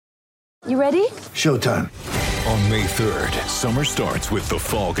You ready? Showtime. On May 3rd, summer starts with The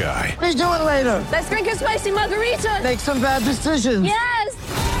Fall Guy. Let's do it later. Let's drink a spicy margarita. Make some bad decisions. Yes!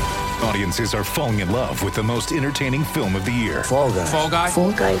 Audiences are falling in love with the most entertaining film of the year. Fall Guy. Fall Guy?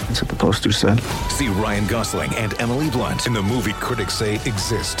 Fall guy. That's what the poster said. See Ryan Gosling and Emily Blunt in the movie critics say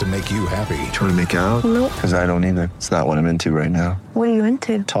exists to make you happy. Trying to make it out? Nope. Because I don't either. It's not what I'm into right now. What are you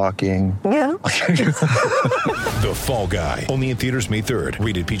into? Talking. Yeah. The Fall Guy. Only in theaters May 3rd.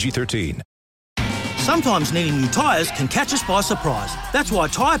 Rated PG-13. Sometimes needing new tyres can catch us by surprise. That's why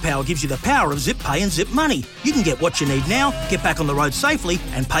Tyre Power gives you the power of zip pay and zip money. You can get what you need now, get back on the road safely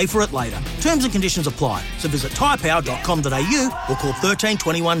and pay for it later. Terms and conditions apply. So visit tyrepower.com.au or call 13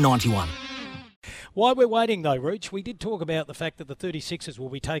 21 91. While we're waiting though, Rooch, we did talk about the fact that the 36ers will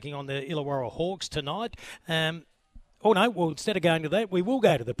be taking on the Illawarra Hawks tonight. Oh, no, well, instead of going to that, we will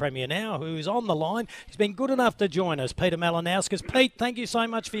go to the Premier now, who's on the line. He's been good enough to join us, Peter Malinauskas. Pete, thank you so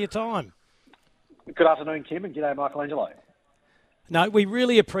much for your time. Good afternoon, Kim, and g'day, Michelangelo. No, we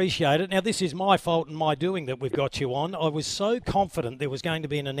really appreciate it. Now, this is my fault and my doing that we've got you on. I was so confident there was going to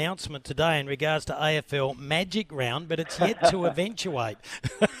be an announcement today in regards to AFL Magic Round, but it's yet to eventuate.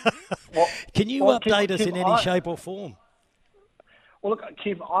 Can you update us in any shape or form? Well, look,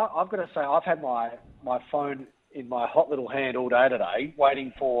 Kim, I've got to say I've had my phone in my hot little hand all day today,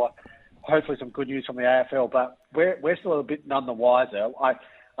 waiting for hopefully some good news from the AFL, but we're still a bit none the wiser.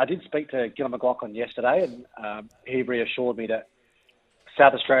 I did speak to Gillon McLachlan yesterday, and he reassured me that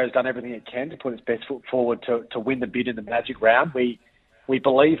South Australia's done everything it can to put its best foot forward to win the bid in the Magic Round. We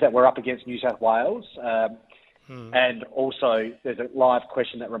believe that we're up against New South Wales, and also there's a live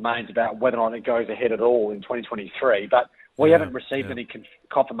question that remains about whether or not it goes ahead at all in 2023. But we haven't received any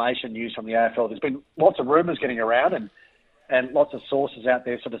confirmation news from the AFL. There's been lots of rumours getting around and lots of sources out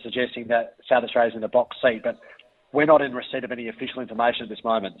there sort of suggesting that South Australia's in the box seat, but we're not in receipt of any official information at this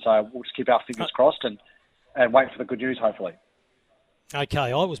moment, so we'll just keep our fingers crossed and wait for the good news, hopefully.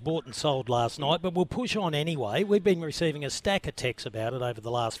 Okay, I was bought and sold last night, but we'll push on anyway. We've been receiving a stack of texts about it over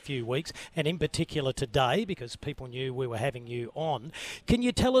the last few weeks, and in particular today, because people knew we were having you on. Can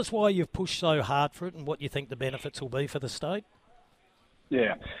you tell us why you've pushed so hard for it and what you think the benefits will be for the state?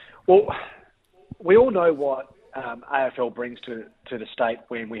 Yeah, well, we all know what AFL brings to the state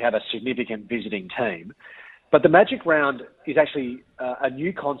when we have a significant visiting team. But the Magic Round is actually a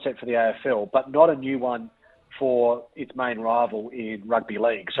new concept for the AFL, but not a new one for its main rival in rugby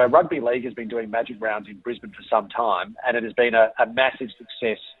league. So rugby league has been doing Magic Rounds in Brisbane for some time, and it has been a massive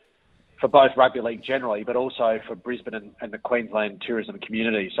success for both rugby league generally, but also for Brisbane and the Queensland tourism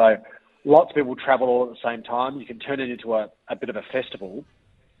community. So lots of people travel all at the same time. You can turn it into a bit of a festival.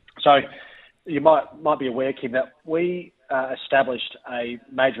 So you might be aware, Kim, that we established a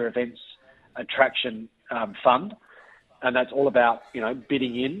major events attraction fund, and that's all about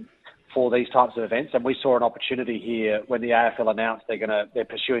bidding in for these types of events. And we saw an opportunity here when the AFL announced they're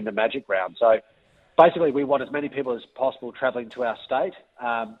pursuing the Magic Round. So basically, we want as many people as possible travelling to our state,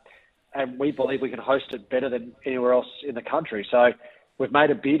 and we believe we can host it better than anywhere else in the country. So we've made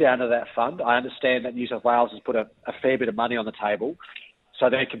a bid out of that fund. I understand that New South Wales has put a fair bit of money on the table, so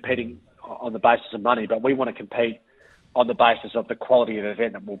they're competing on the basis of money, but we want to compete on the basis of the quality of the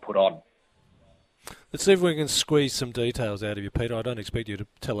event that we'll put on. Let's see if we can squeeze some details out of you, Peter. I don't expect you to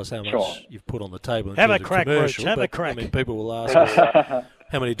tell us how much you've put on the table. Have a crack, Rich. Have a crack. I mean, people will ask us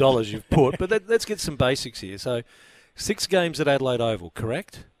how many dollars you've put, but let's get some basics here. So, 6 games at Adelaide Oval,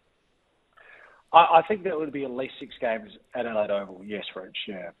 correct? I think there would be at least 6 games at Adelaide Oval. Yes, Rich.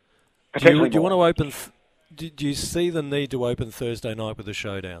 Yeah. Do you want to open? Do you see the need to open Thursday night with a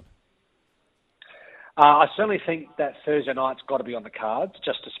showdown? I certainly think that Thursday night's got to be on the cards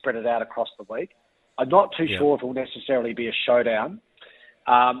just to spread it out across the week. I'm not too sure if it will necessarily be a showdown,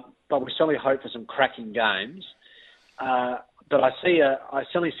 but we certainly hope for some cracking games. But I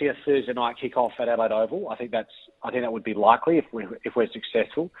certainly see a Thursday night kick-off at Adelaide Oval. I think that would be likely if we're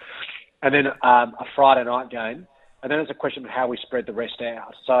successful, and then a Friday night game, and then it's a question of how we spread the rest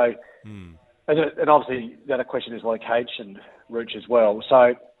out. So, and obviously the other question is location, Rooch, as well.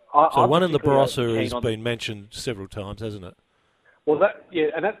 So one in the Barossa has been mentioned several times, hasn't it? Well,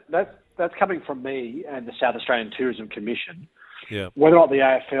 that's coming from me and the South Australian Tourism Commission. Yeah. Whether or not the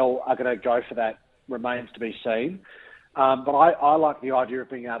AFL are going to go for that remains to be seen. But I like the idea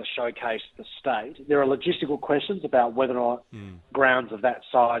of being able to showcase the state. There are logistical questions about whether or not grounds of that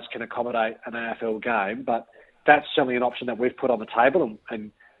size can accommodate an AFL game, but that's certainly an option that we've put on the table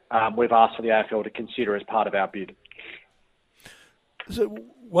and we've asked for the AFL to consider as part of our bid. So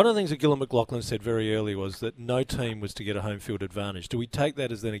one of the things that Gillon McLachlan said very early was that no team was to get a home field advantage. Do we take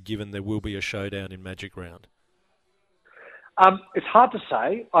that as then a given there will be a showdown in Magic Round? It's hard to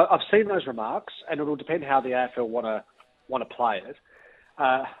say. I've seen those remarks, and it'll depend how the AFL want to play it.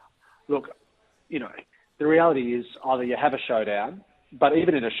 Look, the reality is either you have a showdown, but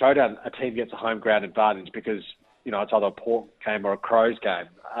even in a showdown, a team gets a home ground advantage because it's either a Port game or a Crows game.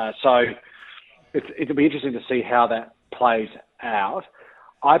 So it'll be interesting to see how that plays out.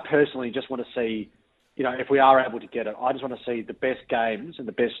 I personally just want to see, if we are able to get it, I just want to see the best games and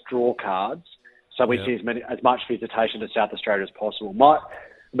the best draw cards, so we see as much visitation to South Australia as possible.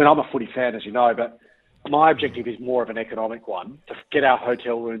 I'm a footy fan, as you know, but my objective is more of an economic one, to get our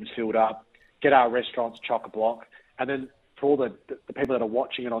hotel rooms filled up, get our restaurants chock-a-block, and then for all the people that are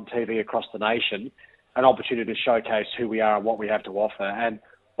watching it on TV across the nation, an opportunity to showcase who we are and what we have to offer. And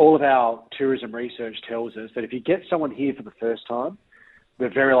all of our tourism research tells us that if you get someone here for the first time, they're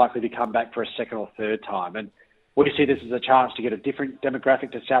very likely to come back for a second or third time. And we see this as a chance to get a different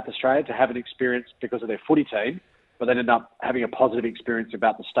demographic to South Australia, to have an experience because of their footy team, but then end up having a positive experience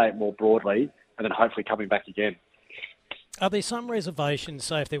about the state more broadly, and then hopefully coming back again. Are there some reservations,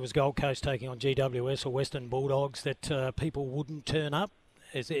 say if there was Gold Coast taking on GWS or Western Bulldogs, that people wouldn't turn up?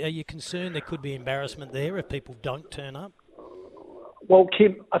 Are you concerned there could be embarrassment there if people don't turn up? Well,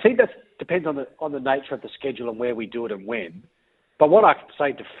 Kim, I think that depends on the nature of the schedule and where we do it and when. But what I can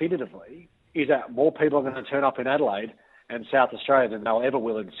say definitively is that more people are going to turn up in Adelaide and South Australia than they'll ever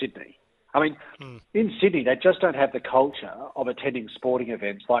will in Sydney. I mean, in Sydney, they just don't have the culture of attending sporting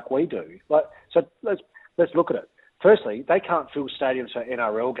events like we do. So let's look at it. Firstly, they can't fill stadiums for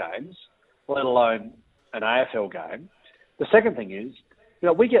NRL games, let alone an AFL game. The second thing is,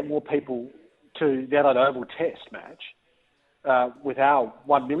 we get more people to the Adelaide Oval Test match with our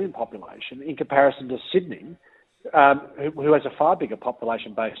 1 million population in comparison to Sydney, who has a far bigger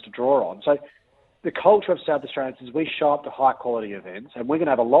population base to draw on. So the culture of South Australians is we show up to high-quality events, and we're going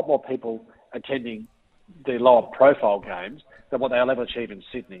to have a lot more people attending the lower-profile games than what they'll ever achieve in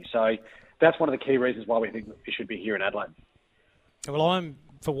Sydney. So that's one of the key reasons why we think it should be here in Adelaide. Well, I'm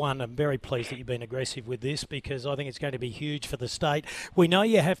very pleased that you've been aggressive with this, because I think it's going to be huge for the state. We know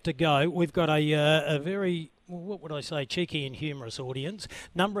you have to go. We've got a very, what would I say, cheeky and humorous audience.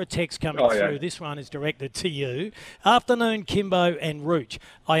 Number of texts coming through. This one is directed to you. Afternoon, Kimbo and Rooch.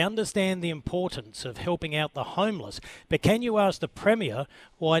 I understand the importance of helping out the homeless, but can you ask the Premier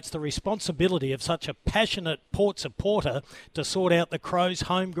why it's the responsibility of such a passionate Port supporter to sort out the Crows'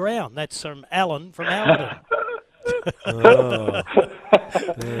 home ground? That's from Alan from Alberton.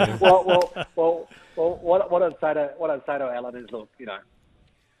 Well, what I'd say to Alan is, look,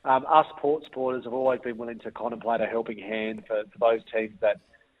 us Port supporters have always been willing to contemplate a helping hand for those teams that,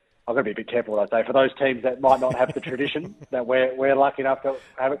 I'm going to be a bit careful what I say, for those teams that might not have the tradition that we're lucky enough to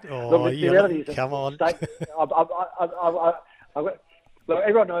have it. Look, the reality is, come on. Look,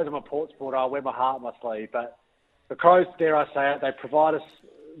 everyone knows I'm a Port supporter. I wear my heart on my sleeve, but the Crows, dare I say it, they provide us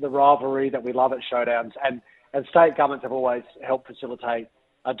the rivalry that we love at showdowns, and state governments have always helped facilitate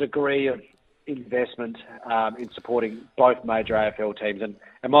a degree of investment in supporting both major AFL teams. And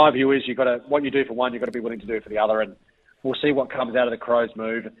my view is what you do for one, you've got to be willing to do for the other. And we'll see what comes out of the Crows'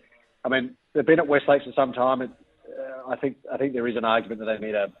 move. I mean, they've been at Westlakes for some time. And, I think there is an argument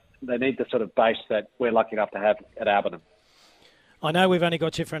that they need the sort of base that we're lucky enough to have at Alberton. I know we've only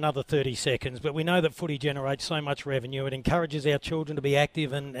got you for another 30 seconds, but we know that footy generates so much revenue. It encourages our children to be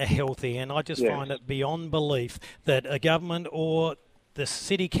active and healthy, and I just find it beyond belief that a government or the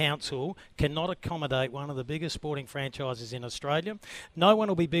City Council cannot accommodate one of the biggest sporting franchises in Australia. No one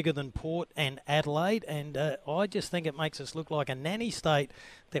will be bigger than Port and Adelaide, and I just think it makes us look like a nanny state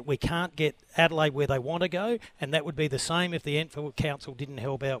that we can't get Adelaide where they want to go, and that would be the same if the Enfield Council didn't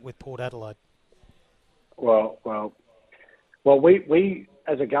help out with Port Adelaide. Well, we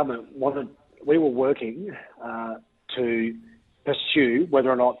as a government we were working to pursue whether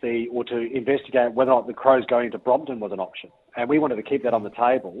or not to investigate whether or not the Crows going to Brompton was an option, and we wanted to keep that on the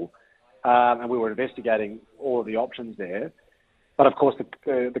table, and we were investigating all of the options there. But of course,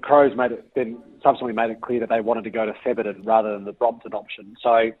 the Crows subsequently made it clear that they wanted to go to Thebarton rather than the Brompton option.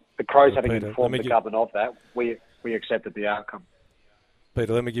 So the Crows, having informed the government of that, we accepted the outcome.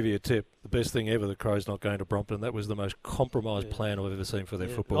 Peter, let me give you a tip. The best thing ever, the Crows not going to Brompton. That was the most compromised plan I've ever seen for their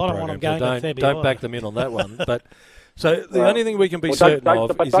football program. So don't back them in on that one. But so the only thing we can be certain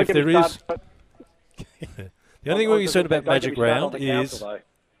of is if there is. The only thing we can be certain about Magic Round is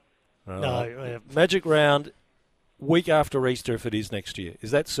Magic Round week after Easter if it is next year.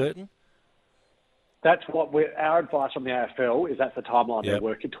 Is that certain? That's what our advice from the AFL is. That's the timeline they're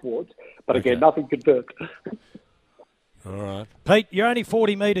working towards. But again, nothing confirmed. All right. Pete, you're only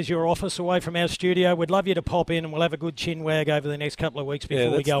 40 metres your office away from our studio. We'd love you to pop in and we'll have a good chin wag over the next couple of weeks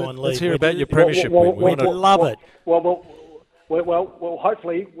before we go on leave. Let's hear about your premiership win. We'd love it. Well, Well,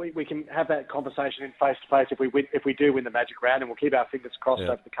 hopefully we can have that conversation in face-to-face if we do win the Magic Round, and we'll keep our fingers crossed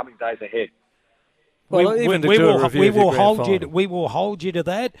over the coming days ahead. We will hold you to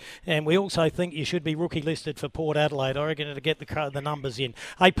that, and we also think you should be rookie listed for Port Adelaide, I reckon, to get the numbers in.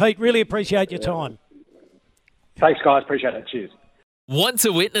 Hey, Pete, really appreciate your time. Thanks, guys. Appreciate it. Cheers. Want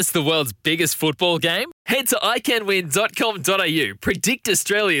to witness the world's biggest football game? Head to iCanWin.com.au, predict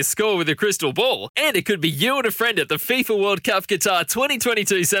Australia's score with a crystal ball, and it could be you and a friend at the FIFA World Cup Qatar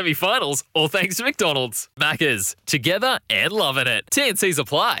 2022 semi-finals, all thanks to McDonald's. Maccas, together and loving it. TNCs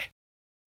apply.